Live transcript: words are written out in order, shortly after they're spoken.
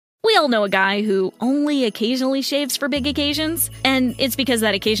all know a guy who only occasionally shaves for big occasions, and it's because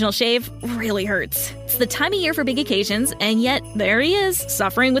that occasional shave really hurts. It's the time of year for big occasions, and yet there he is,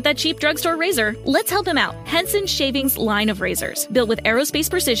 suffering with that cheap drugstore razor. Let's help him out. Henson Shaving's line of razors, built with aerospace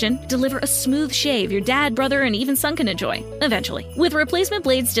precision, deliver a smooth shave your dad, brother, and even son can enjoy, eventually. With replacement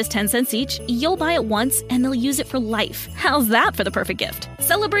blades just 10 cents each, you'll buy it once and they'll use it for life. How's that for the perfect gift?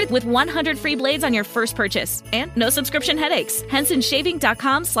 Celebrate with 100 free blades on your first purchase, and no subscription headaches.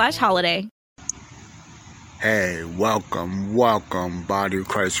 HensonShaving.com/holiday. Hey, welcome, Body of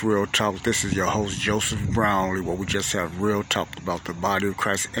Christ Real Talk. This is your host, Joseph Brownlee, where we just have real talk about the body of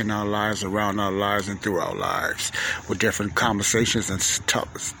Christ in our lives, around our lives, and through our lives, with different conversations and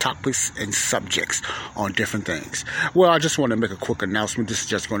topics and subjects on different things. Well, I just want to make a quick announcement. This is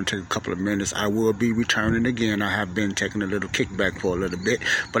just going to take a couple of minutes. I will be returning again. I have been taking a little kickback for a little bit,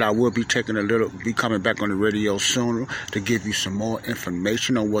 but I will be be coming back on the radio soon to give you some more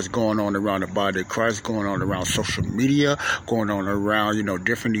information on what's going on around the body of Christ, going on around social media, going on around,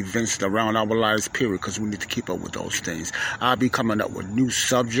 different events around our lives, period, because we need to keep up with those things. I'll be coming up with new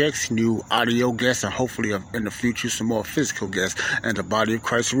subjects, new audio guests, and hopefully in the future some more physical guests and the Body of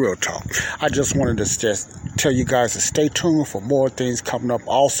Christ Real Talk. I just wanted to just tell you guys to stay tuned for more things coming up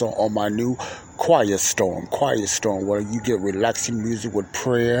also on my new Quiet Storm, where you get relaxing music with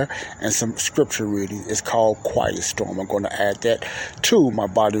prayer and some scripture reading. It's called Quiet Storm. I'm going to add that to my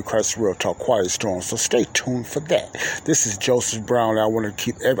Body of Christ Real Talk, Quiet Storm. So stay tuned for that. This is Joseph Brown. I want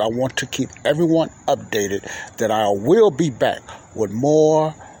to keep everyone updated that I will be back with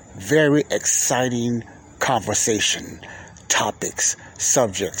more very exciting conversation, topics,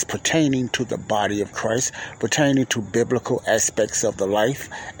 subjects pertaining to the body of Christ, pertaining to biblical aspects of the life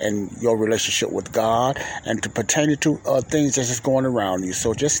and your relationship with God, and pertaining to things that's just going around you.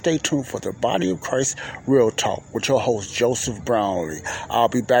 So just stay tuned for the Body of Christ Real Talk with your host, Joseph Brownlee. I'll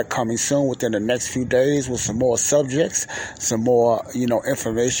be back coming soon within the next few days with some more subjects, some more,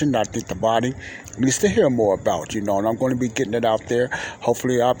 information I think the body needs to hear more about, and I'm going to be getting it out there.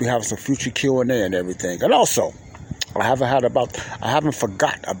 Hopefully I'll be having some future Q&A and everything. And also, I haven't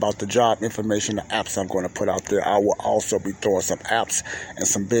forgot about the job information, the apps I'm going to put out there. I will also be throwing some apps and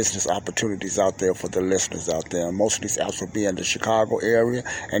some business opportunities out there for the listeners out there. And most of these apps will be in the Chicago area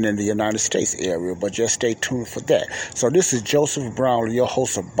and in the United States area, but just stay tuned for that. So this is Joseph Brownlee, your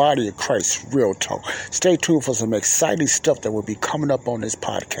host of Body of Christ Real Talk. Stay tuned for some exciting stuff that will be coming up on this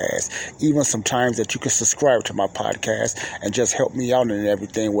podcast. Even sometimes that you can subscribe to my podcast and just help me out and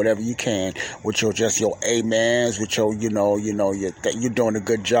everything, whatever you can, with your amens, with your you're doing a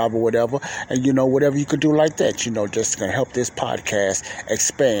good job or whatever, and whatever you can do like that, just gonna help this podcast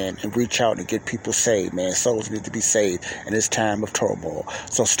expand and reach out and get people saved, man. Souls need to be saved in this time of turmoil.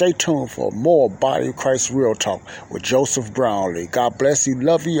 So stay tuned for more Body of Christ Real Talk with Joseph Brownlee. God bless you.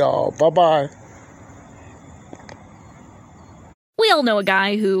 Love you all. Bye-bye. We all know a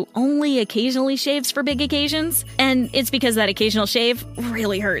guy who only occasionally shaves for big occasions, and it's because that occasional shave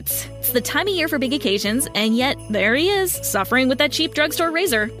really hurts. It's the time of year for big occasions, and yet there he is, suffering with that cheap drugstore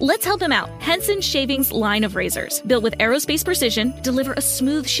razor. Let's help him out. Henson Shaving's line of razors, built with aerospace precision, deliver a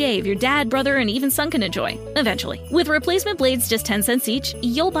smooth shave your dad, brother, and even son can enjoy, eventually. With replacement blades just 10 cents each,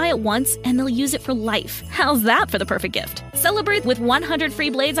 you'll buy it once and they'll use it for life. How's that for the perfect gift? Celebrate with 100 free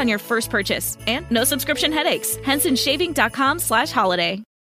blades on your first purchase, and no subscription headaches. HensonShaving.com/holiday.